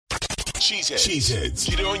Cheeseheads.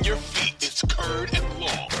 Get on your feet. It's Curd and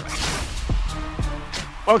Long.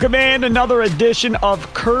 Welcome in another edition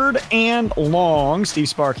of Curd and Long. Steve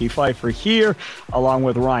Sparky Pfeiffer here, along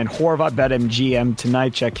with Ryan Horvath, BetMGM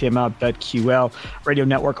tonight. Check him out, BetQL Radio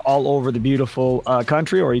Network all over the beautiful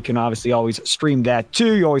country, or you can obviously always stream that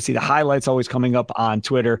too. You always see the highlights always coming up on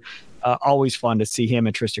Twitter. Always fun to see him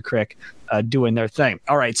and Trista Crick doing their thing.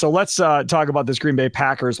 All right, so let's talk about this Green Bay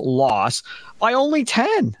Packers loss by only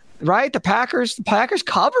 10. Right, the Packers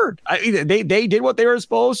covered. They did what they were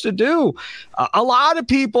supposed to do. A lot of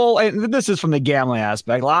people, and this is from the gambling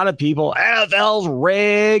aspect. A lot of people, NFL's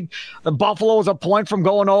rigged. The Buffalo was a point from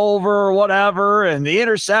going over or whatever, and the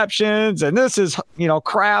interceptions, and this is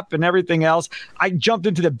crap and everything else. I jumped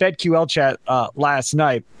into the BetQL chat last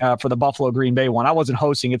night for the Buffalo Green Bay one. I wasn't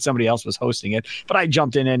hosting it; somebody else was hosting it, but I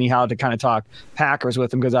jumped in anyhow to kind of talk Packers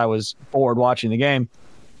with them because I was bored watching the game.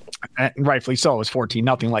 And rightfully so. It was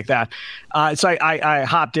 14-0 like that. So I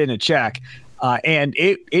hopped in to check, and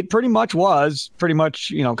it pretty much was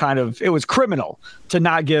it was criminal to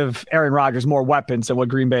not give Aaron Rodgers more weapons than what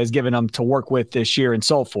Green Bay has given him to work with this year and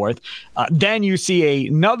so forth. Then you see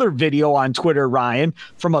another video on Twitter, Ryan,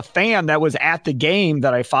 from a fan that was at the game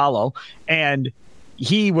that I follow, and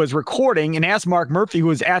he was recording and asked Mark Murphy, who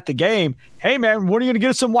was at the game, "Hey, man, when are you going to get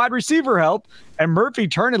us some wide receiver help?" And Murphy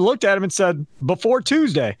turned and looked at him and said, "Before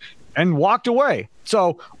Tuesday," and walked away.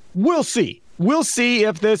 So we'll see. We'll see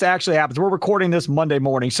if this actually happens. We're recording this Monday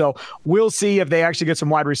morning, so we'll see if they actually get some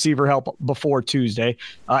wide receiver help before Tuesday.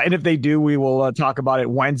 And if they do, we will talk about it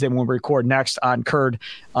Wednesday when we record next on Curd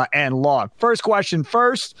and Long. First question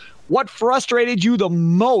first. What frustrated you the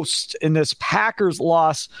most in this Packers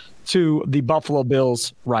loss to the Buffalo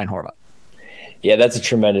Bills, Ryan Horvath? Yeah, that's a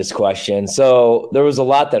tremendous question. So there was a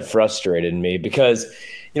lot that frustrated me because,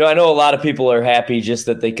 I know a lot of people are happy just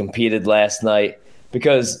that they competed last night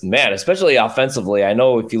because, man, especially offensively, I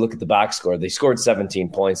know if you look at the box score, they scored 17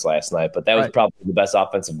 points last night, but that was probably the best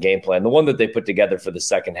offensive game plan, the one that they put together for the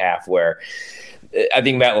second half where I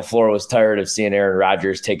think Matt LaFleur was tired of seeing Aaron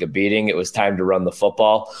Rodgers take a beating. It was time to run the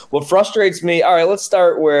football. What frustrates me, all right, let's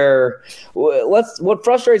start what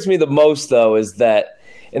frustrates me the most, though, is that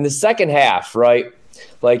in the second half, right,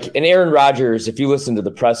 in Aaron Rodgers, if you listen to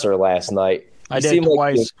the presser last night, he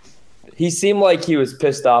seemed like he was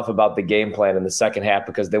pissed off about the game plan in the second half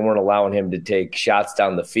because they weren't allowing him to take shots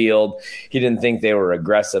down the field. He didn't think they were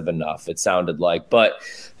aggressive enough, it sounded like. But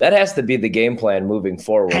that has to be the game plan moving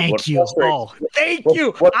forward. Thank you.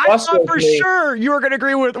 I thought for sure you were going to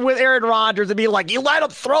agree with Aaron Rodgers and be like, you let him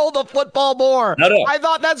throw the football more. No. I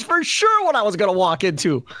thought that's for sure what I was going to walk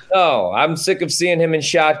into. No, I'm sick of seeing him in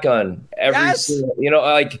shotgun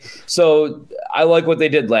so I like what they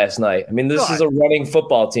did last night. I mean, this is a running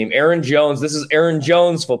football team. This is Aaron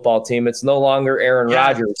Jones' football team. It's no longer Aaron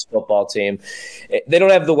Rodgers' football team. They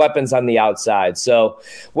don't have the weapons on the outside. So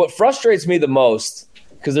what frustrates me the most,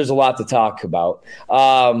 because there's a lot to talk about,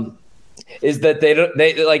 is that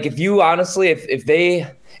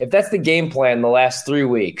if that's the game plan the last 3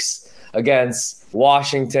 weeks against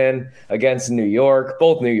Washington, against New York,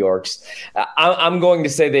 both New Yorks, I'm going to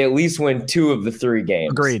say they at least win 2 of the 3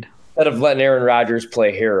 games. Agreed. Instead of letting Aaron Rodgers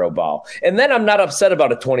play hero ball. And then I'm not upset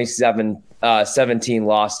about a 27-17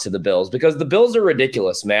 loss to the Bills because the Bills are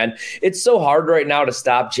ridiculous, man. It's so hard right now to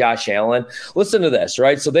stop Josh Allen. Listen to this,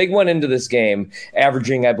 right? So they went into this game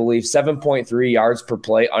averaging, I believe, 7.3 yards per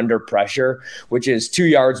play under pressure, which is 2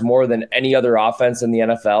 yards more than any other offense in the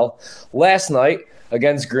NFL. Last night,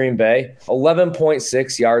 against Green Bay,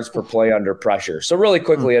 11.6 yards per play under pressure. So really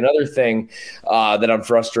quickly, another thing that I'm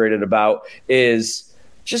frustrated about is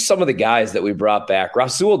just some of the guys that we brought back.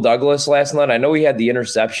 Rasul Douglas last night, I know he had the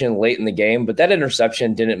interception late in the game, but that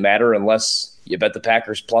interception didn't matter unless you bet the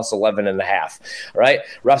Packers plus 11.5, right?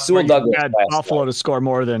 Rasul Douglas had Buffalo to score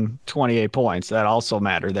more than 28 points. That also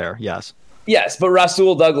mattered there, yes. Yes, but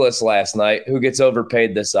Rasul Douglas last night, who gets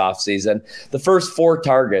overpaid this offseason, the first 4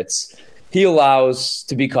 targets he allows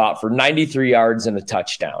to be caught for 93 yards and a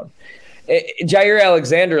touchdown. Jair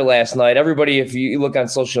Alexander last night, everybody, if you look on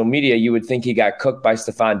social media, you would think he got cooked by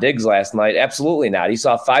Stephon Diggs last night. Absolutely not. He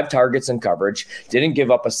saw 5 targets in coverage, didn't give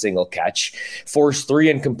up a single catch, forced 3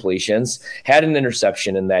 incompletions, had an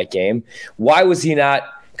interception in that game. Why was he not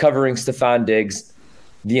covering Stephon Diggs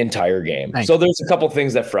the entire game? So there's a couple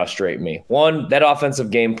things that frustrate me. One, that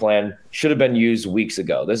offensive game plan should have been used weeks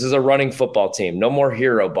ago. This is a running football team. No more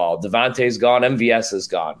hero ball. Devontae's gone. MVS is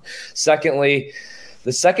gone. Secondly,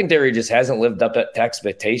 the secondary just hasn't lived up to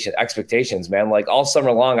expectations, man. Like all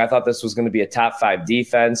summer long, I thought this was going to be a top 5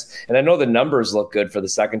 defense. And I know the numbers look good for the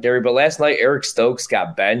secondary, but last night, Eric Stokes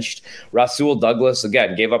got benched. Rasul Douglas,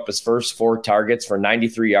 again, gave up his first 4 targets for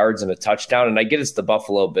 93 yards and a touchdown. And I get it's the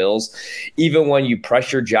Buffalo Bills. Even when you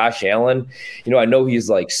pressure Josh Allen, I know he's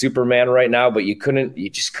like Superman right now, but you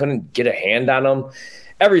just couldn't get a hand on him.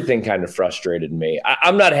 Everything kind of frustrated me.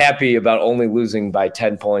 I'm not happy about only losing by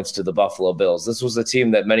 10 points to the Buffalo Bills. This was a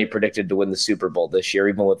team that many predicted to win the Super Bowl this year,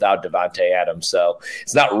 even without Devontae Adams. So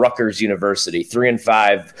it's not Rutgers University.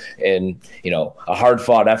 3-5 in, a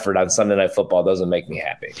hard-fought effort on Sunday Night Football doesn't make me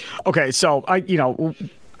happy. Okay, so I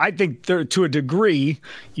think to a degree,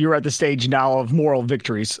 you're at the stage now of moral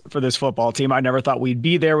victories for this football team. I never thought we'd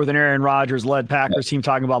be there with an Aaron Rodgers-led Packers team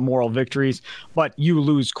talking about moral victories, but you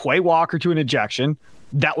lose Quay Walker to an ejection.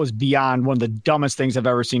 That was beyond one of the dumbest things I've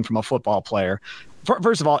ever seen from a football player.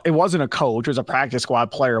 First of all, it wasn't a coach. It was a practice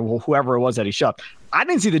squad player, whoever it was that he shoved. I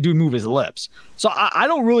didn't see the dude move his lips. So I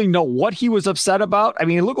don't really know what he was upset about. I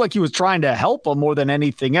mean, it looked like he was trying to help him more than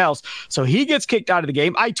anything else. So he gets kicked out of the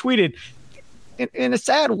game. I tweeted, in a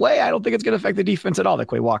sad way, I don't think it's going to affect the defense at all that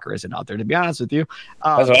Quay Walker isn't out there, to be honest with you.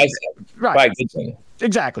 That's what I said. Right.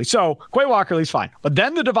 Exactly. So Quay Walker leaves fine. But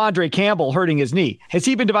then the Devondre Campbell hurting his knee. Has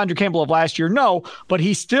he been Devondre Campbell of last year? No, but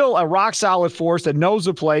he's still a rock-solid force that knows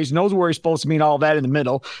the plays, knows where he's supposed to be and all that in the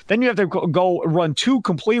middle. Then you have to go run 2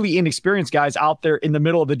 completely inexperienced guys out there in the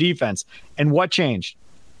middle of the defense. And what changed?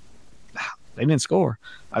 They didn't score.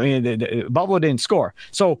 I mean, Buffalo didn't score.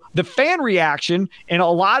 So the fan reaction and a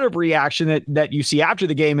lot of reaction that you see after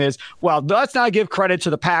the game is, well, let's not give credit to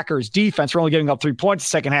the Packers defense for only giving up 3 points the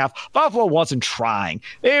second half. Buffalo wasn't trying.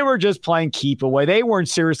 They were just playing keep away. They weren't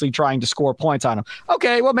seriously trying to score points on them.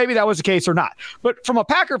 Okay, well, maybe that was the case or not. But from a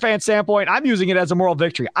Packer fan standpoint, I'm using it as a moral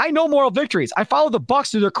victory. I know moral victories. I followed the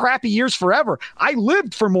Bucs through their crappy years forever. I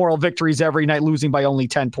lived for moral victories every night, losing by only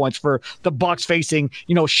 10 points for the Bucs facing,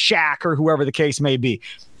 Shaq or whoever the case may be.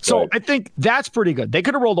 So I think that's pretty good. They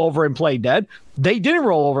could have rolled over and played dead. They didn't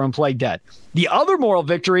roll over and play dead. The other moral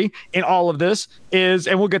victory in all of this is,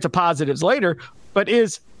 and we'll get to positives later, but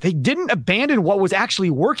is they didn't abandon what was actually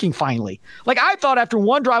working finally. Like I thought after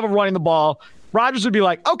one drive of running the ball, Rodgers would be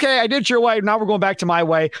like, okay, I did your way. Now we're going back to my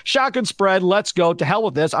way. Shotgun spread. Let's go. To hell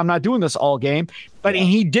with this. I'm not doing this all game. But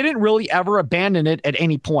he didn't really ever abandon it at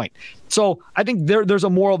any point. So I think there's a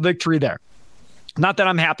moral victory there. Not that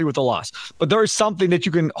I'm happy with the loss, but there is something that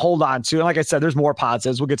you can hold on to. And like I said, there's more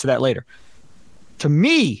positives. We'll get to that later. To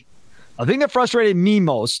me, the thing that frustrated me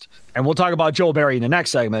most, and we'll talk about Joe Barry in the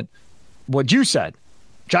next segment, what you said,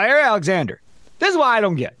 Jaire Alexander. This is why I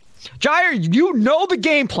don't get. Jaire, you know the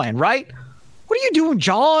game plan, right? What are you doing,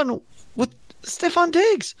 John, with Stephon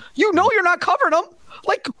Diggs? You know you're not covering him.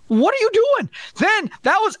 Like, what are you doing? Then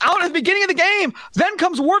that was out at the beginning of the game. Then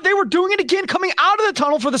comes word they were doing it again coming out of the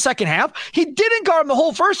tunnel for the second half. He didn't guard him the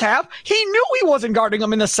whole first half. He knew he wasn't guarding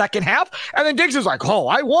him in the second half. And then Diggs was like, oh,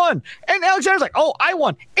 I won. And Alexander's like, oh, I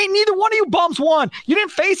won. And neither one of you bums won. You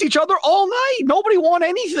didn't face each other all night. Nobody won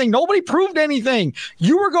anything. Nobody proved anything.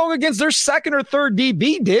 You were going against their second or third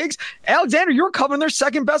DB, Diggs. Alexander, you were covering their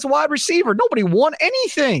second best wide receiver. Nobody won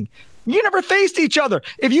anything. You never faced each other.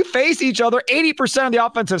 If you faced each other 80% of the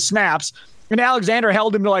offensive snaps, and Alexander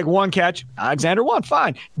held him to like one catch, Alexander won.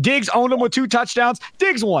 Fine. Diggs owned him with 2 touchdowns.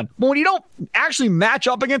 Diggs won. But when you don't actually match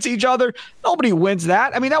up against each other, nobody wins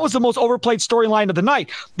that. I mean, that was the most overplayed storyline of the night.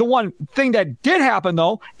 The one thing that did happen,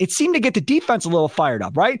 though, it seemed to get the defense a little fired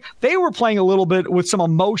up, right? They were playing a little bit with some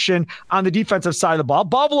emotion on the defensive side of the ball.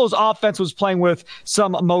 Buffalo's offense was playing with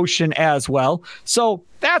some emotion as well. So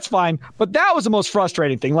that's fine. But that was the most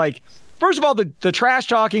frustrating thing. Like, first of all, the trash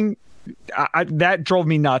talking, that drove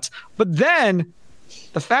me nuts. But then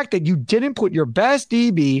the fact that you didn't put your best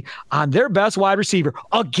DB on their best wide receiver.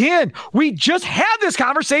 Again, we just had this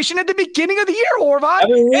conversation at the beginning of the year, Horvath.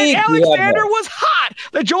 And Alexander was hot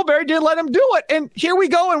that Joe Barry didn't let him do it. And here we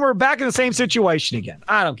go, and we're back in the same situation again.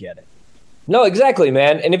 I don't get it. No, exactly,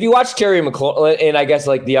 man. And if you watch Terry McLaurin, and I guess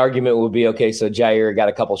like the argument would be, okay, so Jaire got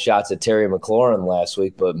a couple shots at Terry McLaurin last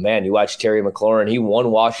week, but man, you watch Terry McLaurin, he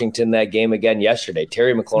won Washington that game again yesterday.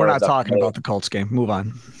 Terry McLaurin. We're not talking about the Colts game. Move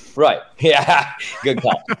on. Right. Yeah. Good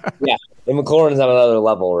call. Yeah. And McLaurin's on another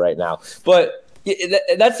level right now. But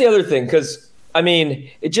that's the other thing, because, I mean,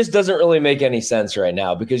 it just doesn't really make any sense right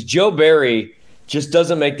now because Joe Barry just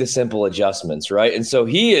doesn't make the simple adjustments, right? And so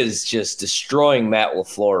he is just destroying Matt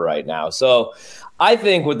LaFleur right now. So I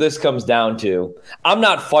think what this comes down to, I'm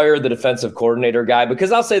not fire the defensive coordinator guy,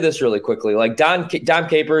 because I'll say this really quickly. Like Don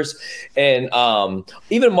Capers and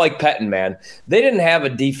even Mike Pettin, man, they didn't have a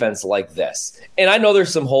defense like this. And I know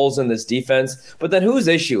there's some holes in this defense, but then whose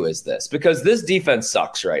issue is this? Because this defense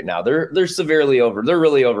sucks right now. They're really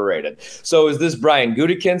overrated. So is this Brian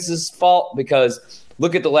Gutekunst's fault? Because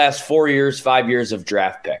look at the last 4 years, 5 years of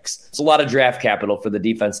draft picks. It's a lot of draft capital for the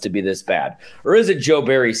defense to be this bad. Or is it Joe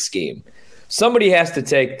Barry's scheme? Somebody has to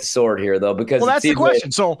take the sword here, though, because that's the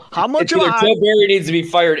question. So how much of Joe Barry needs to be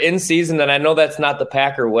fired in season, and I know that's not the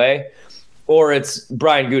Packer way, or it's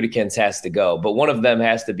Brian Gutekunst has to go. But one of them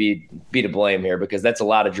has to be to blame here, because that's a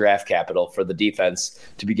lot of draft capital for the defense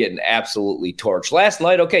to be getting absolutely torched. Last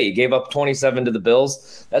night, okay, you gave up 27 to the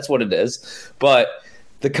Bills. That's what it is. But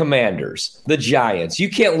the Commanders, the Giants, you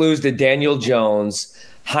can't lose to Daniel Jones,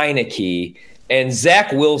 Heineke, and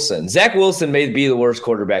Zach Wilson. Zach Wilson may be the worst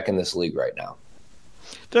quarterback in this league right now.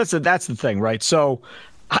 That's the thing, right? So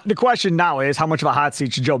the question now is, how much of a hot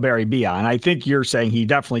seat should Joe Barry be on? I think you're saying he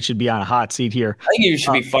definitely should be on a hot seat here. I think he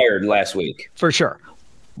should be fired last week. For sure.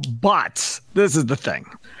 But this is the thing.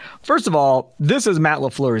 First of all, this is Matt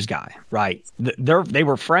LaFleur's guy, right? They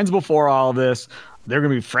were friends before all of this. They're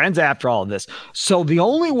going to be friends after all of this. So the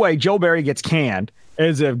only way Joe Barry gets canned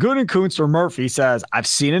is if Gutekunst or Murphy says, I've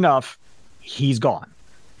seen enough. He's gone.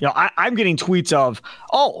 You know, I'm getting tweets of,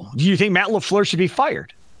 do you think Matt LaFleur should be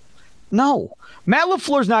fired? No, Matt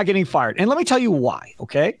LaFleur's not getting fired. And let me tell you why,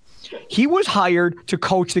 okay? He was hired to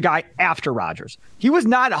coach the guy after Rodgers. He was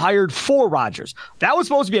not hired for Rodgers. That was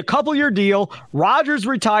supposed to be a couple-year deal. Rodgers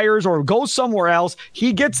retires or goes somewhere else.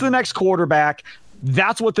 He gets the next quarterback.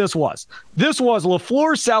 That's what this was. This was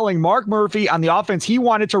LaFleur selling Mark Murphy on the offense he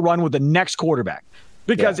wanted to run with the next quarterback.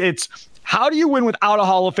 Because it's, how do you win without a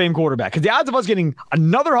Hall of Fame quarterback? Because the odds of us getting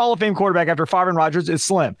another Hall of Fame quarterback after Favre and Rodgers is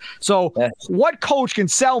slim. So what coach can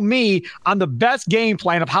sell me on the best game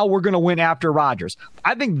plan of how we're going to win after Rodgers?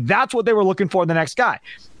 I think that's what they were looking for in the next guy.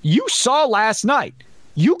 You saw last night,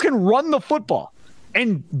 you can run the football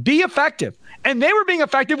and be effective. And they were being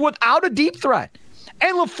effective without a deep threat.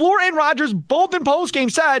 And LaFleur and Rodgers both in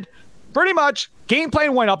postgame said, pretty much, game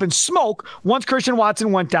plan went up in smoke once Christian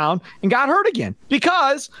Watson went down and got hurt again,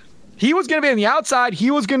 because he was going to be on the outside.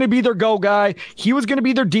 He was going to be their go guy. He was going to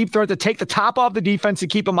be their deep threat to take the top off the defense to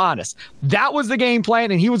keep them honest. That was the game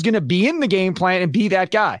plan, and he was going to be in the game plan and be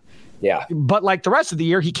that guy. Yeah. But like the rest of the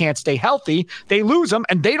year, he can't stay healthy. They lose him,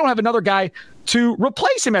 and they don't have another guy to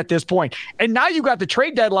replace him at this point. And now you got the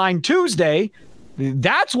trade deadline Tuesday.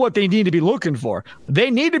 That's what they need to be looking for.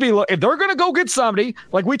 They need to be, if they're going to go get somebody,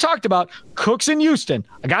 like we talked about, Cooks in Houston,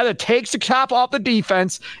 a guy that takes the top off the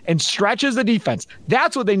defense and stretches the defense.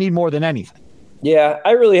 That's what they need more than anything. Yeah,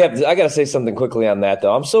 I got to say something quickly on that,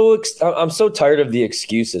 though. I'm so tired of the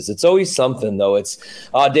excuses. It's always something, though. It's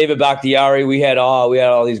David Bakhtiari. We had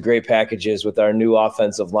all these great packages with our new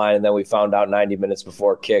offensive line, and then we found out 90 minutes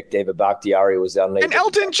before kick, David Bakhtiari was down. And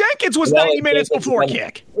Elton Jenkins was 90 minutes before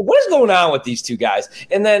kick. What is going on with these two guys?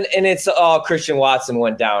 And it's Christian Watson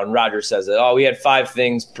went down. Roger says it. We had 5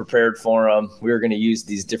 things prepared for him. We were going to use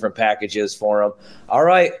these different packages for him. All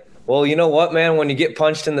right. Well, you know what, man? When you get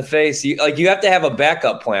punched in the face, you have to have a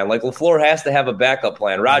backup plan. Like LaFleur has to have a backup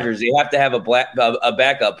plan. Rodgers, you have to have a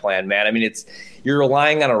backup plan, man. I mean, you're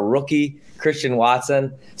relying on a rookie, Christian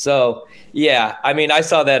Watson. So, yeah, I mean, I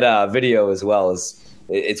saw that video as well as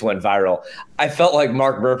it's went viral. I felt like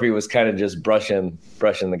Mark Murphy was kind of just brushing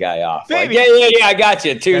the guy off. Like, yeah, I got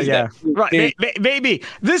you. Tuesday. Yeah. Right. Maybe.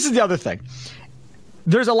 This is the other thing.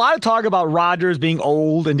 There's a lot of talk about Rodgers being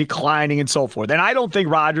old and declining and so forth. And I don't think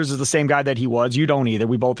Rodgers is the same guy that he was. You don't either.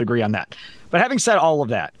 We both agree on that. But having said all of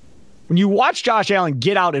that, when you watch Josh Allen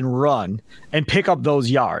get out and run and pick up those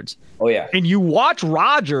yards, and you watch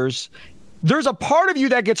Rodgers, there's a part of you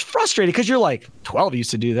that gets frustrated because you're like, 12 used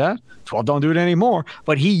to do that. 12 don't do it anymore.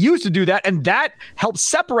 But he used to do that, and that helped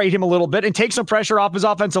separate him a little bit and take some pressure off his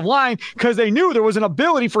offensive line because they knew there was an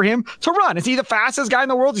ability for him to run. Is he the fastest guy in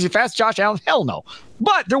the world? Is he fast Josh Allen? Hell no.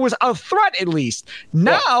 But there was a threat at least.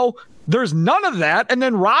 Now there's none of that. And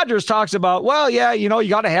then Rodgers talks about, well, yeah, you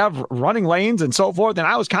got to have running lanes and so forth. And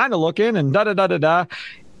I was kind of looking and da-da-da-da-da.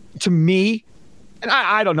 To me, and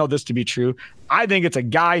I don't know this to be true, I think it's a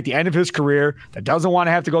guy at the end of his career that doesn't want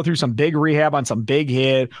to have to go through some big rehab on some big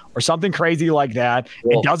hit or something crazy like that.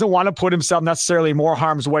 Yeah. And doesn't want to put himself necessarily in more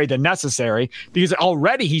harm's way than necessary because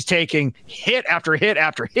already he's taking hit after hit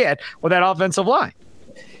after hit with that offensive line.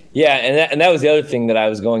 Yeah, and that was the other thing that I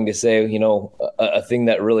was going to say. A thing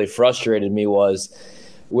that really frustrated me was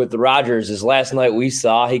with Rodgers is last night we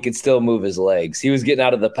saw he could still move his legs. He was getting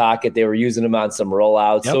out of the pocket. They were using him on some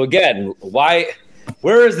rollouts. Yep. So again, why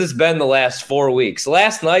Where has this been the last 4 weeks?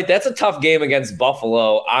 Last night, that's a tough game against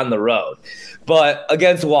Buffalo on the road. But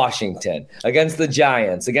against Washington, against the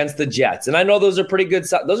Giants, against the Jets. And I know those are pretty good.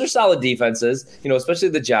 Those are solid defenses, especially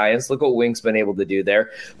the Giants. Look what Wink's been able to do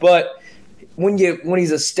there. But when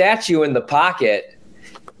he's a statue in the pocket,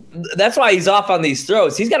 that's why he's off on these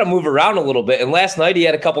throws. He's got to move around a little bit. And last night he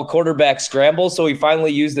had a couple quarterback scrambles, so he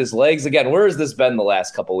finally used his legs. Again, where has this been the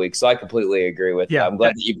last couple weeks? So I completely agree with you. I'm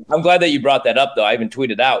glad that you brought that up, though. I even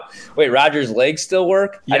tweeted out, wait, Rodgers' legs still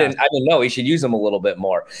work? Yeah. I didn't know. He should use them a little bit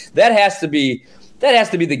more. That has to be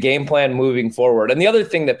the game plan moving forward. And the other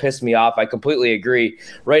thing that pissed me off, I completely agree.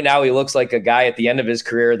 Right now, he looks like a guy at the end of his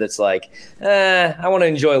career that's like, I want to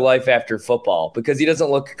enjoy life after football, because he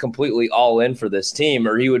doesn't look completely all in for this team.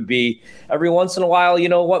 Or he would be every once in a while, you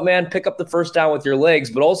know what, man, pick up the first down with your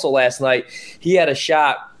legs. But also last night, he had a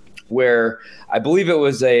shot where I believe it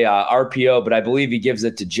was a RPO, but I believe he gives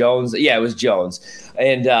it to Jones. Yeah, it was Jones.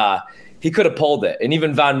 And he could have pulled it. And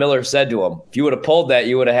even Von Miller said to him, if you would have pulled that,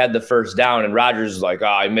 you would have had the first down. And Rodgers was like,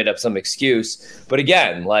 I made up some excuse. But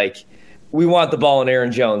again, we want the ball in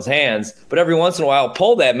Aaron Jones' hands. But every once in a while,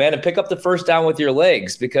 pull that, man, and pick up the first down with your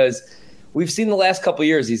legs, because we've seen the last couple of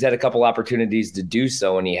years he's had a couple opportunities to do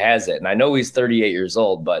so, and he hasn't. And I know he's 38 years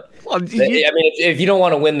old, but if you don't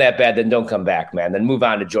want to win that bad, then don't come back, man. Then move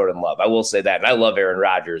on to Jordan Love. I will say that. And I love Aaron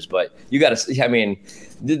Rodgers, but you got to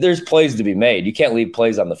 – there's plays to be made. You can't leave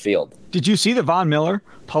plays on the field. Did you see the Von Miller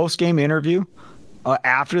post-game interview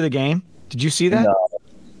after the game? Did you see that? No.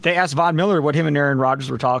 They asked Von Miller what him and Aaron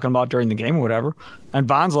Rodgers were talking about during the game or whatever. And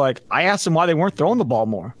Von's like, I asked him why they weren't throwing the ball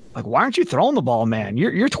more. Like, why aren't you throwing the ball, man?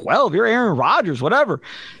 You're 12. You're Aaron Rodgers, whatever.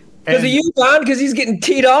 Because of you, Von, because he's getting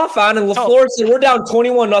teed off on, and LaFleur said, we're down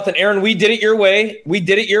 21-0. Aaron, we did it your way. We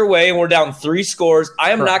did it your way, and we're down 3 scores.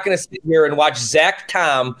 I am not going to sit here and watch Zach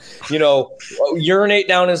Tom, urinate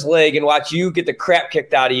down his leg and watch you get the crap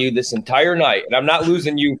kicked out of you this entire night. And I'm not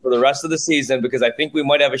losing you for the rest of the season, because I think we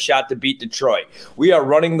might have a shot to beat Detroit. We are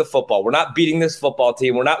running the football. We're not beating this football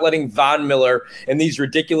team. We're not letting Von Miller and these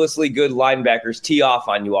ridiculously good linebackers tee off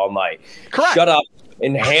on you all night. Correct. Shut up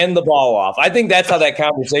and hand the ball off. I think that's how that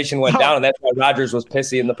conversation went down, and that's why Rodgers was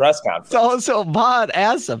pissy in the press conference. So Von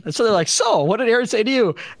asked him, and so they're like, so what did Aaron say to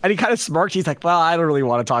you? And he kind of smirked. He's like, well, I don't really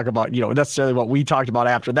want to talk about, necessarily what we talked about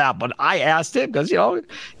after that, but I asked him because,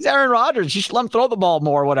 he's Aaron Rodgers. You should let him throw the ball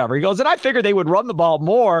more or whatever. He goes, and I figured they would run the ball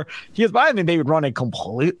more. He goes, but I didn't think they would run it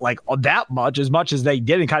that much as they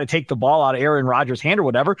did, and kind of take the ball out of Aaron Rodgers' hand or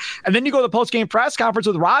whatever. And then you go to the post-game press conference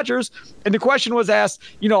with Rodgers, and the question was asked,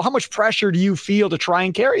 how much pressure do you feel to try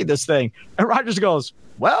and carry this thing? And Rodgers goes,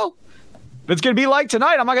 well, if it's going to be like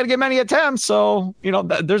tonight, I'm not going to get many attempts. So,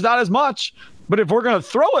 there's not as much. But if we're going to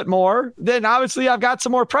throw it more, then obviously I've got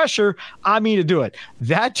some more pressure on me to do it.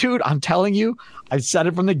 That dude, I'm telling you, I said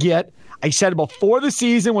it from the get. I said it before the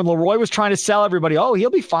season when Leroy was trying to sell everybody, he'll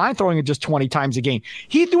be fine throwing it just 20 times a game.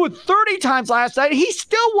 He threw it 30 times last night. He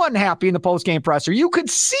still wasn't happy in the post-game presser. You could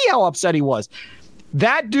see how upset he was.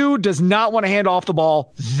 That dude does not want to hand off the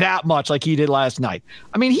ball that much like he did last night.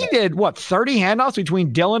 I mean, he did, 30 handoffs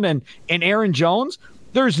between Dylan and Aaron Jones?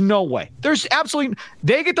 There's no way. There's absolutely –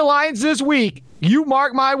 they get the Lions this week. You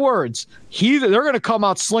mark my words. They're going to come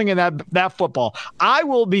out slinging that football. I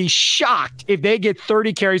will be shocked if they get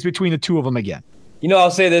 30 carries between the two of them again.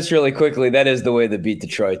 I'll say this really quickly. That is the way they beat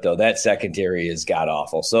Detroit, though. That secondary is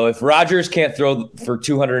god-awful. So if Rodgers can't throw for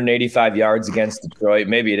 285 yards against Detroit,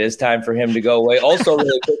 maybe it is time for him to go away. Also,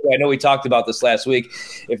 really quickly, I know we talked about this last week.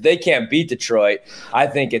 If they can't beat Detroit, I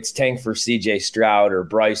think it's tank for C.J. Stroud or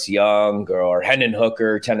Bryce Young or Hendon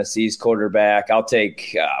Hooker, Tennessee's quarterback. I'll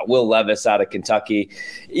take Will Levis out of Kentucky,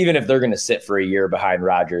 even if they're going to sit for a year behind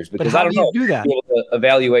Rodgers. Because I don't know if you'll be able to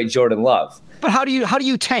evaluate Jordan Love. But how do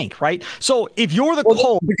you tank, right? So if you're the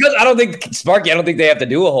Colts, because I don't think they have to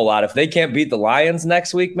do a whole lot. If they can't beat the Lions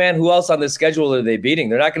next week, man, who else on the schedule are they beating?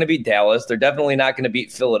 They're not going to beat Dallas. They're definitely not going to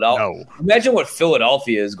beat Philadelphia. No. Imagine what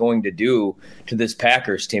Philadelphia is going to do to this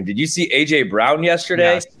Packers team. Did you see A.J. Brown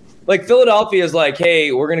yesterday? Yes. Philadelphia is like,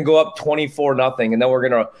 hey, we're going to go up 24-0, and then we're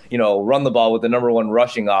going to, run the ball with the number 1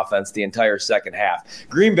 rushing offense the entire second half.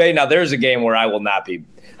 Green Bay, now there's a game where I will not be.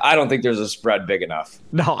 I don't think there's a spread big enough.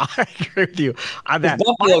 No, I agree with you on that.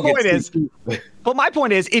 My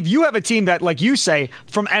point is, if you have a team that, like you say,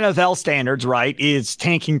 from NFL standards, right, is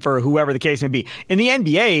tanking for whoever the case may be. In the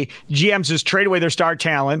NBA, GMs just trade away their star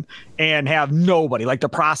talent and have nobody, like the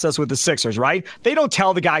process with the Sixers, right? They don't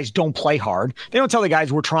tell the guys don't play hard. They don't tell the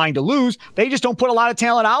guys we're trying to lose. They just don't put a lot of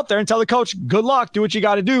talent out there and tell the coach, good luck, do what you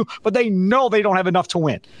got to do. But they know they don't have enough to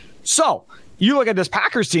win. So you look at this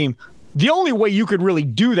Packers team, the only way you could really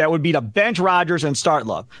do that would be to bench Rodgers and start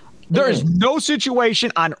Love. There is no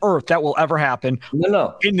situation on earth that will ever happen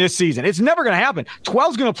in this season. It's never going to happen.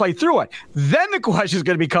 12's going to play through it. Then the question is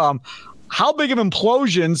going to become, how big of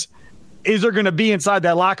implosions is there going to be inside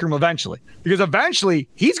that locker room eventually? Because eventually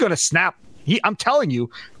he's going to snap. I'm telling you,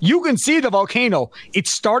 you can see the volcano.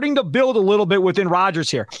 It's starting to build a little bit within Rodgers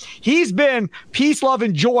here. He's been peace, love,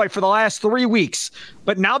 and joy for the last 3 weeks,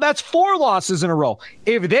 but now that's 4 losses in a row.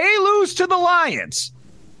 If they lose to the Lions,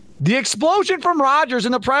 the explosion from Rodgers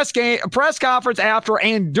in the press conference after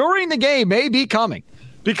and during the game may be coming.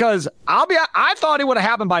 Because I thought it would have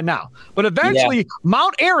happened by now. But eventually,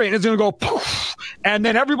 Mount Aaron is going to go poof, and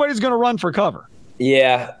then everybody's going to run for cover.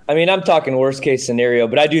 Yeah. I mean, I'm talking worst case scenario,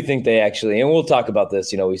 but I do think they actually, and we'll talk about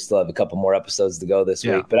this, we still have a couple more episodes to go this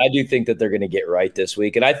week, but I do think that they're going to get right this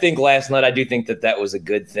week. And I think last night, I do think that was a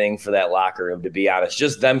good thing for that locker room, to be honest.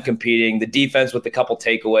 Just them competing, the defense with a couple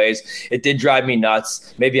takeaways. It did drive me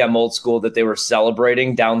nuts. Maybe I'm old school that they were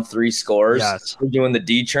celebrating down 3 scores. Yes. We're doing the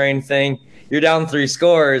D-train thing. You're down 3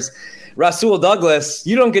 scores. Rasul Douglas,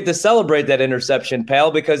 you don't get to celebrate that interception,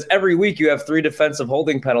 pal, because every week you have 3 defensive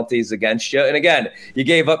holding penalties against you. And again, you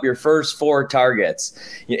gave up your first 4 targets.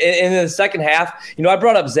 In the second half, I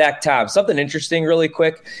brought up Zach Tom. Something interesting really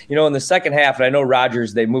quick. In the second half, and I know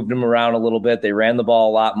Rodgers, they moved him around a little bit. They ran the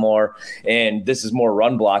ball a lot more, and this is more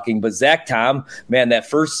run blocking. But Zach Tom, man, that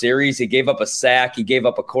first series, he gave up a sack. He gave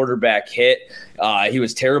up a quarterback hit. He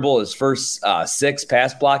was terrible his first 6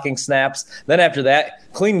 pass blocking snaps. Then after that,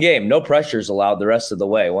 clean game, no pressures allowed the rest of the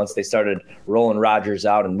way once they started rolling Rodgers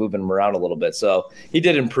out and moving him around a little bit. So he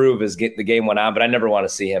did improve as the game went on, but I never want to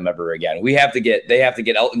see him ever again. They have to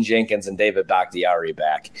get Elton Jenkins and David Bakhtiari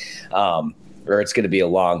back. Or it's going to be a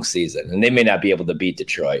long season, and they may not be able to beat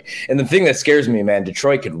Detroit. And the thing that scares me, man,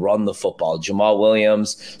 Detroit could run the football. Jamal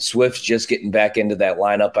Williams, Swift's just getting back into that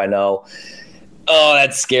lineup, I know. Oh,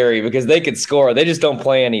 that's scary because they could score. They just don't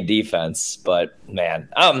play any defense. But, man,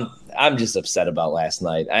 I'm just upset about last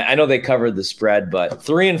night. I know they covered the spread, but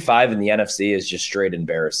 3-5 in the NFC is just straight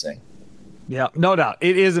embarrassing. Yeah, no doubt.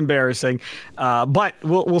 It is embarrassing. But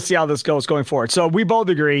we'll see how this goes going forward. So we both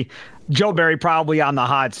agree Joe Barry probably on the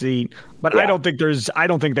hot seat, but I don't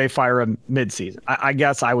think they fire him midseason. I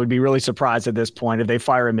guess I would be really surprised at this point if they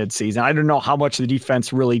fire him midseason. I don't know how much the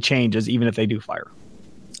defense really changes, even if they do fire him.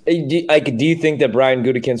 Do you think that Brian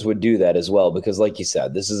Gutekunst would do that as well? Because, like you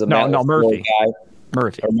said, this is a Murphy guy.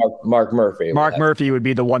 Murphy. Or Mark Murphy. Mark Murphy would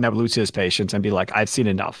be the one that would lose his patience and be like, "I've seen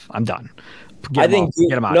enough. I'm done." Get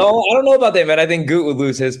him out. No, I don't know about that, man. I think Goot would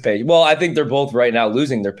lose his patience. Well, I think they're both right now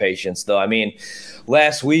losing their patience, though. I mean,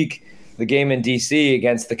 last week the game in D.C.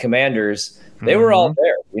 against the Commanders, they were all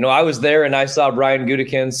there. I was there and I saw Brian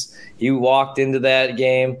Gutekunst. He walked into that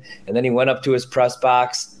game and then he went up to his press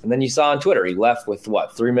box. And then you saw on Twitter, he left with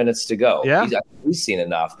 3 minutes to go. Yeah. He's seen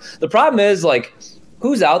enough. The problem is,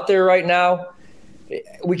 who's out there right now?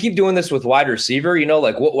 We keep doing this with wide receiver.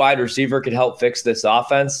 What wide receiver could help fix this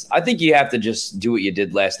offense? I think you have to just do what you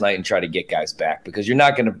did last night and try to get guys back, because you're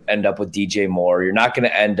not going to end up with DJ Moore. You're not going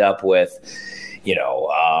to end up with, you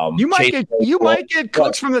might get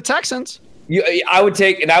Cooks from the Texans. I would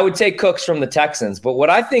take Cooks from the Texans, but what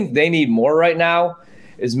I think they need more right now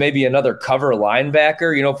is maybe another cover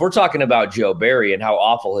linebacker. If we're talking about Joe Barry and how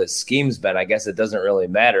awful his scheme's been, I guess it doesn't really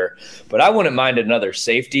matter. But I wouldn't mind another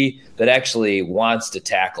safety that actually wants to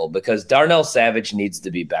tackle, because Darnell Savage needs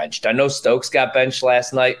to be benched. I know Stokes got benched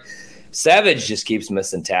last night. Savage just keeps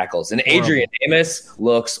missing tackles. And Adrian Amos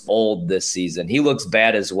looks old this season. He looks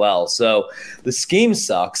bad as well. So the scheme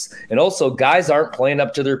sucks. And also, guys aren't playing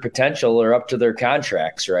up to their potential or up to their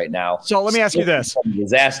contracts right now. So let me ask you this.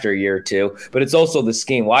 Disaster year or two, but it's also the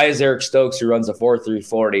scheme. Why is Eric Stokes, who runs a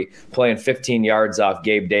 4.340, playing 15 yards off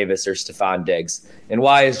Gabe Davis or Stephon Diggs? And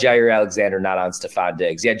why is Jair Alexander not on Stephon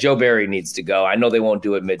Diggs? Yeah, Joe Barry needs to go. I know they won't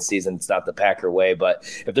do it midseason. It's not the Packer way, but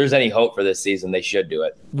if there's any hope for this season, they should do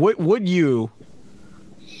it. Would you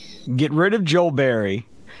get rid of Joe Barry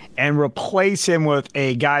and replace him with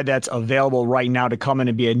a guy that's available right now to come in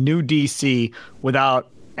and be a new DC without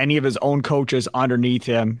any of his own coaches underneath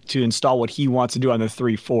him to install what he wants to do on the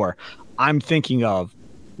 3-4? I'm thinking of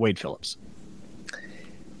Wade Phillips.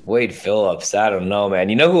 Wade Phillips, I don't know, man.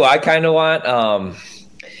 You know who I kind of want?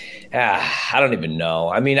 I don't even know.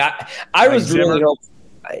 I mean, I was really hoping.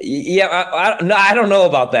 Yeah, I don't know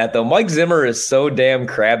about that though. Mike Zimmer is so damn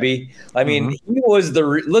crabby. I mean, he was the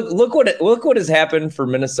look what has happened for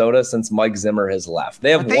Minnesota since Mike Zimmer has left.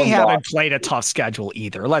 They haven't played a tough schedule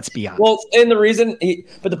either. Let's be honest. Well, and the reason,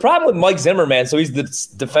 but the problem with Mike Zimmer, man. So he's the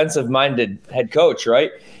defensive-minded head coach,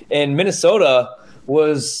 right? And Minnesota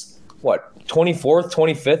was 24th,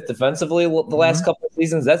 25th defensively the last couple of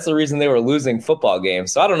seasons. That's the reason they were losing football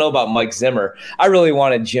games. So I don't know about Mike Zimmer. I really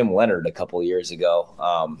wanted Jim Leonard a couple of years ago.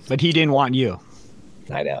 But he didn't want you.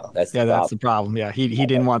 I know. That's the problem. Yeah, he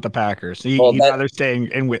didn't want the Packers. He'd rather stay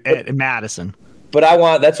in Madison.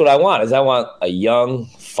 But that's what I want, is I want a young,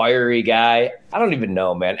 fiery guy. I don't even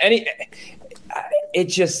know, man.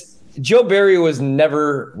 Joe Barry was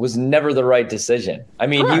never the right decision. I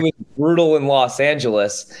mean, Correct. He was brutal in Los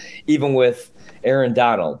Angeles, even with Aaron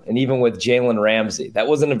Donald and even with Jalen Ramsey. That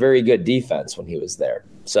wasn't a very good defense when he was there.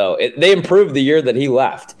 So they improved the year that he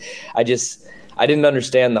left. I didn't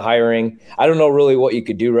understand the hiring. I don't know really what you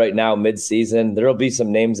could do right now mid-season. There'll be some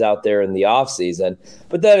names out there in the offseason,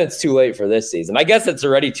 but then it's too late for this season. I guess it's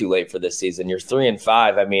already too late for this season. You're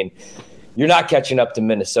 3-5. I mean, you're not catching up to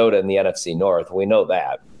Minnesota in the NFC North. We know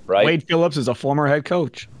that. Right? Wade Phillips is a former head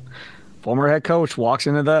coach. Former head coach walks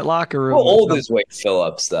into that locker room. How old is Wade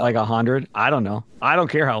Phillips, though? Like 100. I don't know. I don't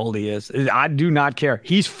care how old he is. I do not care.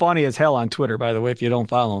 He's funny as hell on Twitter, by the way, if you don't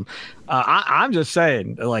follow him. I'm just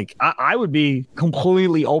saying, like, I would be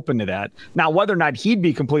completely open to that. Now, whether or not he'd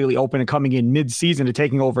be completely open to coming in mid-season to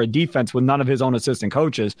taking over a defense with none of his own assistant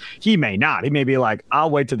coaches, he may not. He may be like,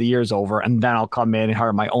 I'll wait till the year's over, and then I'll come in and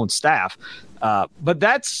hire my own staff. But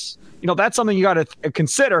that's something you got to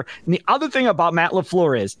consider. And the other thing about Matt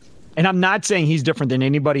LaFleur is, and I'm not saying he's different than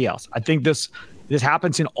anybody else. I think this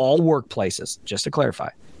happens in all workplaces, just to clarify.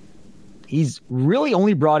 He's really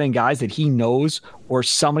only brought in guys that he knows or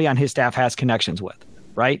somebody on his staff has connections with,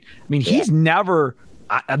 right? I mean, he's never,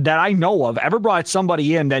 that I know of, ever brought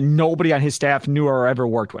somebody in that nobody on his staff knew or ever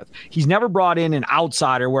worked with. He's never brought in an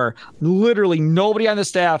outsider where literally nobody on the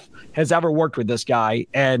staff has ever worked with this guy,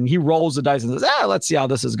 and he rolls the dice and says, let's see how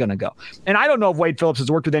this is going to go. And I don't know if Wade Phillips has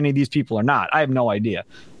worked with any of these people or not. I have no idea.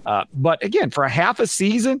 But again, for a half a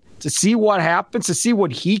season, to see what happens, to see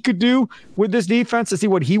what he could do with this defense, to see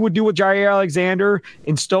what he would do with Jair Alexander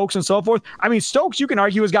and Stokes and so forth. I mean, Stokes, you can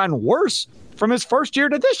argue, has gotten worse from his first year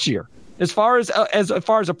to this year. As far as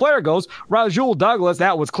a player goes, Rasul Douglas,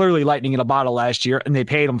 that was clearly lightning in a bottle last year, and they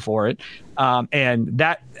paid him for it. And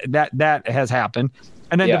that has happened.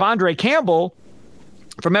 And then Devondre Campbell,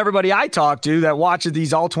 from everybody I talk to that watches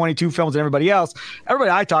these all 22 films and everybody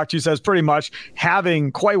I talk to says pretty much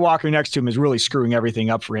having Quay Walker next to him is really screwing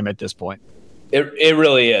everything up for him at this point. It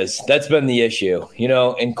really is. That's been the issue.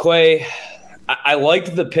 And Quay, I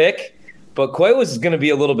liked the pick, but Quay was going to be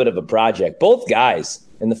a little bit of a project. Both guys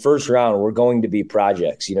in the first round were going to be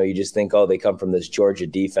projects. You just think, they come from this Georgia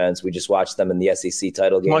defense. We just watched them in the SEC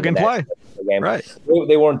title game. Plug and play. Game. Right.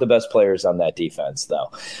 They weren't the best players on that defense,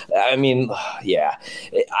 though. I mean, yeah.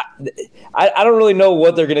 I don't really know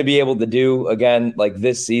what they're going to be able to do again, like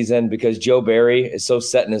this season, because Joe Barry is so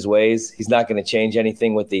set in his ways. He's not going to change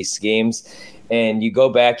anything with these schemes. And you go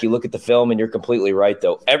back, you look at the film, and you're completely right,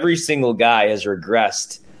 though. Every single guy has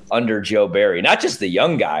regressed under Joe Barry, not just the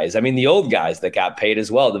young guys. I mean, the old guys that got paid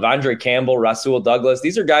as well. Devondre Campbell, Rasul Douglas.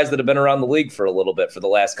 These are guys that have been around the league for a little bit for the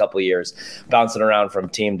last couple of years, bouncing around from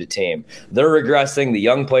team to team. They're regressing. The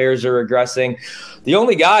young players are regressing. The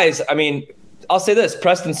only guys, I mean, I'll say this,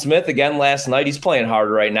 Preston Smith, again, last night, he's playing hard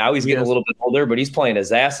right now. He's getting a little bit older, but he's playing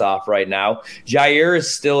his ass off right now. Jair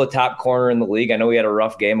is still a top corner in the league. I know he had a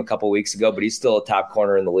rough game a couple weeks ago, but he's still a top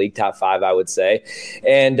corner in the league, top 5, I would say.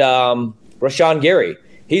 And Rashawn Gary,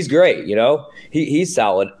 he's great, he's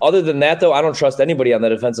solid. Other than that, though, I don't trust anybody on the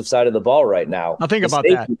defensive side of the ball right now. Now think about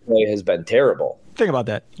that. Play has been terrible. Think about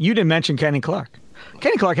that. You didn't mention Kenny Clark.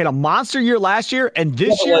 Kenny Clark had a monster year last year, and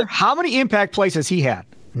this year, how many impact plays has he had?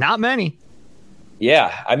 Not many.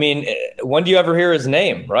 Yeah, I mean, when do you ever hear his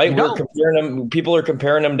name, right? No. We're comparing him. People are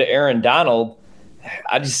comparing him to Aaron Donald.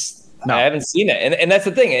 I haven't seen it. And that's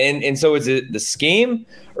the thing. And so is it the scheme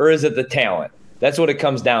or is it the talent? That's what it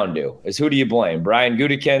comes down to, is who do you blame, Brian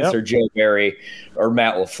Gutekunst or Joe Barry or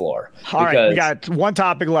Matt LaFleur? All right, we got one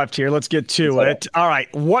topic left here. Let's get to it. All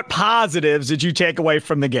right, what positives did you take away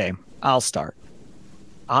from the game? I'll start.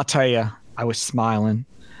 I'll tell you, I was smiling.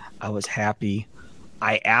 I was happy.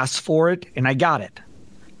 I asked for it, and I got it.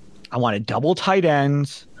 I wanted double tight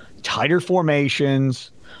ends, tighter formations,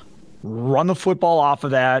 run the football off of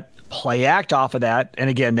that, play act off of that. And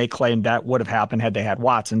again, they claimed that would have happened had they had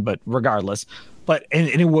Watson, but regardless. And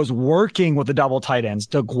it was working with the double tight ends.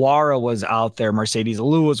 DeGuara was out there. Mercedes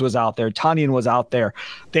Lewis was out there. Tunyon was out there.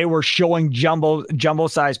 They were showing jumbo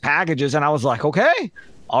size packages. And I was like, okay,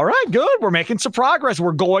 All right, good. We're making some progress.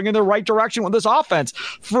 We're going in the right direction with this offense.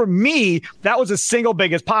 For me, that was the single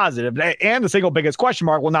biggest positive. And the single biggest question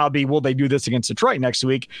mark will now be, will they do this against Detroit next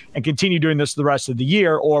week and continue doing this the rest of the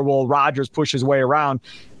year, or will Rodgers push his way around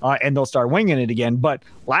and they'll start winging it again? But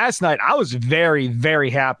last night, I was very, very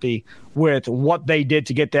happy with what they did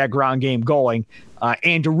to get that ground game going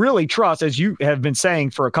and to really trust, as you have been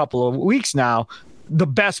saying for a couple of weeks now, the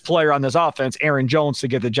best player on this offense, Aaron Jones, to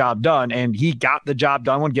get the job done. And he got the job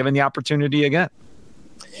done when given the opportunity again.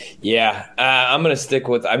 Yeah, I'm going to stick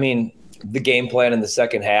with, the game plan in the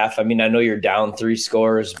second half. I know you're down 3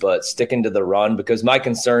 scores, but sticking to the run, because my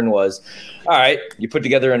concern was, all right, you put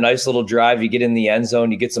together a nice little drive, you get in the end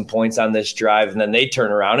zone, you get some points on this drive, and then they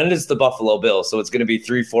turn around, and it's the Buffalo Bills. So it's going to be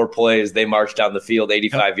 3-4 plays. They march down the field,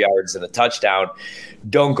 85 yards and a touchdown.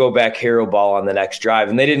 Don't go back hero ball on the next drive.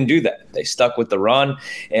 And they didn't do that. They stuck with the run,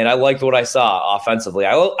 and I liked what I saw offensively.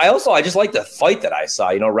 I just liked the fight that I saw.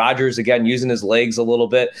 Rodgers, again, using his legs a little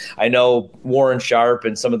bit. I know Warren Sharp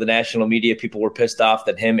and some of the national media people were pissed off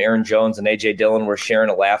that him, Aaron Jones, and A.J. Dillon were sharing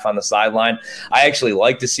a laugh on the sideline. I actually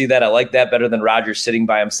like to see that. I like that better than Rodgers sitting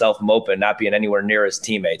by himself moping, not being anywhere near his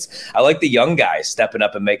teammates. I like the young guys stepping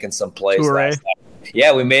up and making some plays last night.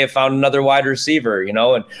 Yeah, we may have found another wide receiver,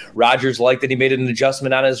 and Rodgers liked that he made an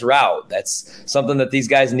adjustment on his route. That's something that these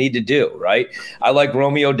guys need to do, right? I like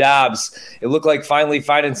Romeo Doubs. It looked like finally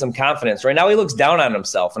finding some confidence. Right now he looks down on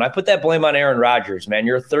himself, and I put that blame on Aaron Rodgers, man.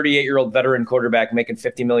 You're a 38-year-old veteran quarterback making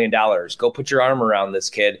 $50 million. Go put your arm around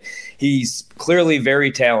this kid. He's clearly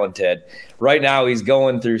very talented. Right now he's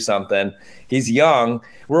going through something. He's young.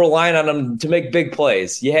 We're relying on him to make big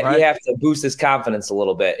plays. You have to boost his confidence a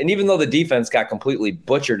little bit. And even though the defense got completely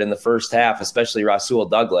butchered in the first half, especially Rasul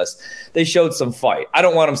Douglas, they showed some fight. I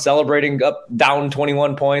don't want him celebrating down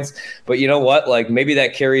 21 points, but you know what? Maybe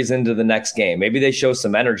that carries into the next game. Maybe they show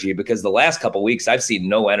some energy, because the last couple weeks I've seen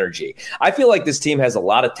no energy. I feel like this team has a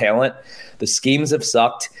lot of talent. The schemes have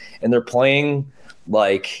sucked, and they're playing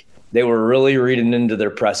like they were really reading into their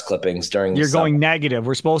press clippings during the You're summer. going negative.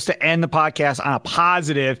 We're supposed to end the podcast on a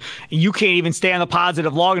positive. You can't even stay on the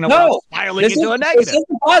positive long enough without spiraling into a negative. This is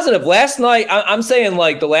positive. Last night, I'm saying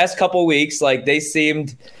the last couple of weeks, they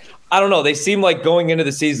seemed, I don't know, they seemed like going into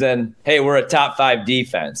the season, hey, we're a top 5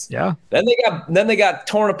 defense. Yeah. Then they got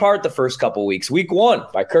torn apart the first couple of weeks. Week 1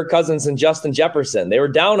 by Kirk Cousins and Justin Jefferson. They were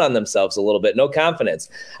down on themselves a little bit, no confidence.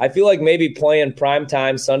 I feel like maybe playing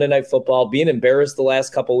primetime Sunday Night Football, being embarrassed the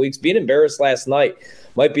last couple of weeks, being embarrassed last night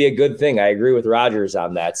might be a good thing. I agree with Rodgers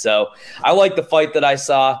on that. So I like the fight that I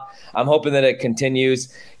saw. I'm hoping that it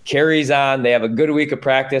continues. Carries on. They have a good week of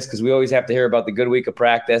practice, because we always have to hear about the good week of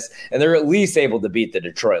practice, and they're at least able to beat the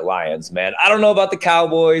Detroit Lions, man. I don't know about the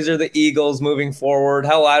Cowboys or the Eagles moving forward.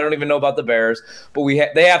 Hell, I don't even know about the Bears, but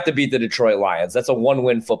they have to beat the Detroit Lions. That's a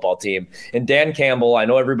 1-win football team. And Dan Campbell, I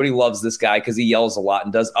know everybody loves this guy because he yells a lot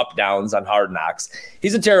and does up-downs on Hard Knocks.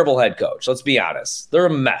 He's a terrible head coach. Let's be honest. They're a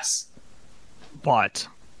mess. But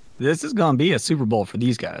this is going to be a Super Bowl for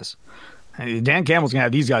these guys. Dan Campbell's going to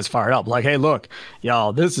have these guys fired up. Hey, look,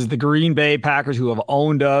 y'all, this is the Green Bay Packers who have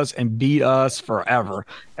owned us and beat us forever.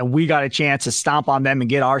 And we got a chance to stomp on them and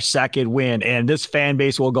get our second win. And this fan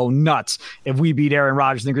base will go nuts if we beat Aaron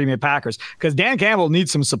Rodgers and the Green Bay Packers, because Dan Campbell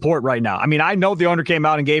needs some support right now. I know the owner came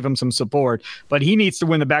out and gave him some support, but he needs to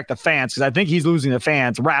win back the fans, because I think he's losing the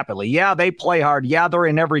fans rapidly. Yeah, they play hard. Yeah, they're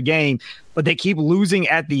in every game, but they keep losing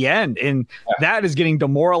at the end, and that is getting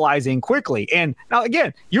demoralizing quickly. And now,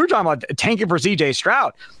 again, you were talking about tanking for C.J.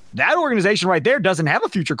 Stroud. That organization right there doesn't have a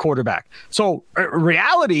future quarterback. So,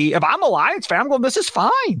 reality, if I'm a Lions fan, I'm going, this is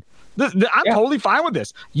fine. I'm totally fine with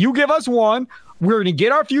this. You give us one, we're going to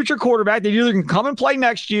get our future quarterback. They either can come and play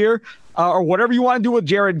next year or whatever you want to do with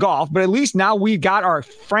Jared Goff. But at least now we've got our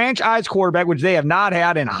franchise quarterback, which they have not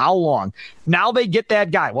had in how long? Now they get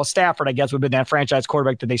that guy. Well, Stafford, I guess, would have been that franchise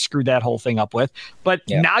quarterback that they screwed that whole thing up with. But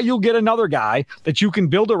now you'll get another guy that you can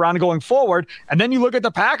build around going forward. And then you look at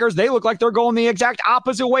the Packers, they look like they're going the exact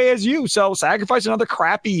opposite way as you. So sacrifice another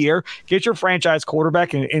crappy year, get your franchise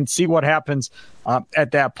quarterback, and see what happens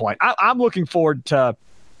at that point. I'm looking forward to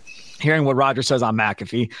hearing what Rodgers says on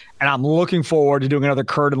McAfee, and I'm looking forward to doing another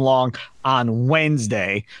Curd and Long on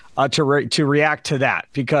Wednesday to react to that,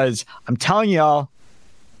 because I'm telling y'all,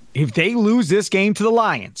 if they lose this game to the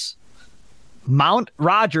Lions, Mount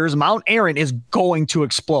Aaron is going to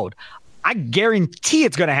explode. I guarantee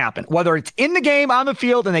it's going to happen, whether it's in the game on the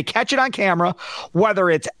field and they catch it on camera, whether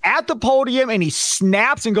it's at the podium and he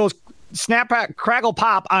snaps and goes snap, crackle,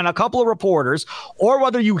 pop on a couple of reporters, or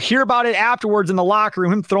whether you hear about it afterwards in the locker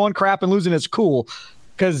room, him throwing crap and losing his cool.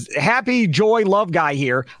 because happy, joy, love guy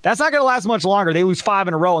here. That's not going to last much longer. They lose 5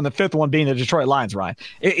 in a row, and the 5th one being the Detroit Lions, Ryan.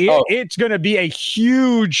 It's going to be a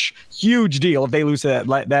huge, huge deal if they lose to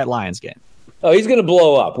that Lions game. Oh, he's going to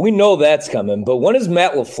blow up. We know that's coming. But when is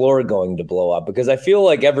Matt LaFleur going to blow up? Because I feel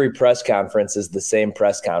like every press conference is the same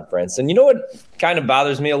press conference. And you know what kind of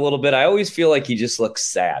bothers me a little bit? I always feel like he just looks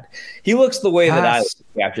sad. He looks the way that I look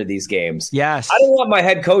after these games. Yes. I don't want my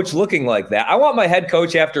head coach looking like that. I want my head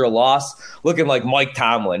coach after a loss looking like Mike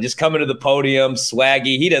Tomlin, just coming to the podium,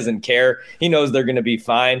 swaggy. He doesn't care. He knows they're going to be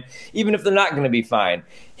fine. Even if they're not going to be fine,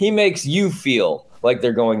 he makes you feel like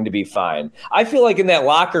they're going to be fine. I feel like in that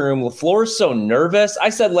locker room, LaFleur's so nervous. I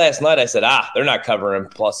said last night, they're not covering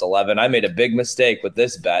plus 11. I made a big mistake with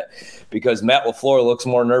this bet because Matt LaFleur looks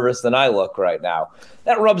more nervous than I look right now.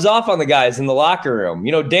 That rubs off on the guys in the locker room.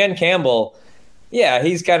 You know, Dan Campbell, yeah,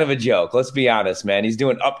 he's kind of a joke. Let's be honest, man. He's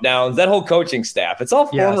doing up downs. That whole coaching staff, it's all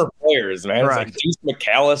former players, man. Right. It's like Deuce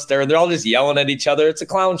McAllister. They're all just yelling at each other. It's a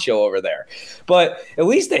clown show over there. But at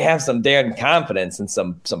least they have some damn confidence and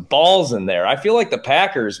some balls in there. I feel like the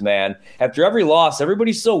Packers, man, after every loss,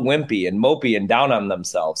 everybody's so wimpy and mopey and down on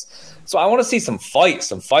themselves. So I want to see some fight,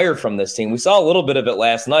 some fire from this team. We saw a little bit of it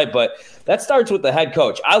last night, but that starts with the head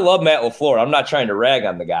coach. I love Matt LaFleur. I'm not trying to rag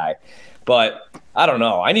on the guy, but I don't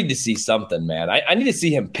know. I need to see something, man. I need to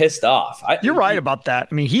see him pissed off. You're right about that.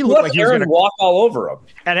 I mean, he looked like he was going to walk all over him.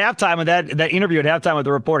 At halftime of that interview at halftime with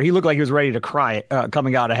the reporter, he looked like he was ready to cry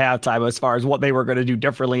coming out of halftime as far as what they were going to do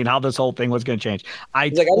differently and how this whole thing was going to change.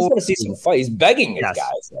 He's like, I just want to see some fight. He's begging his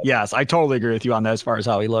guys. Yes, I totally agree with you on that as far as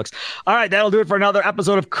how he looks. All right, that'll do it for another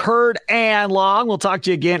episode of Curd and Long. We'll talk to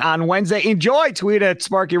you again on Wednesday. Enjoy. Tweet at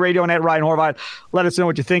Sparky Radio and at Ryan Horvath. Let us know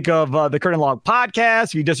what you think of the Curd and Long podcast.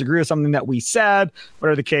 If you disagree with something that we said,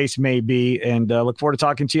 whatever the case may be. And look forward to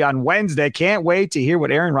talking to you on Wednesday. Can't wait to hear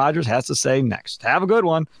what Aaron Rodgers has to say next. Have a good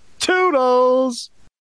one. Toodles!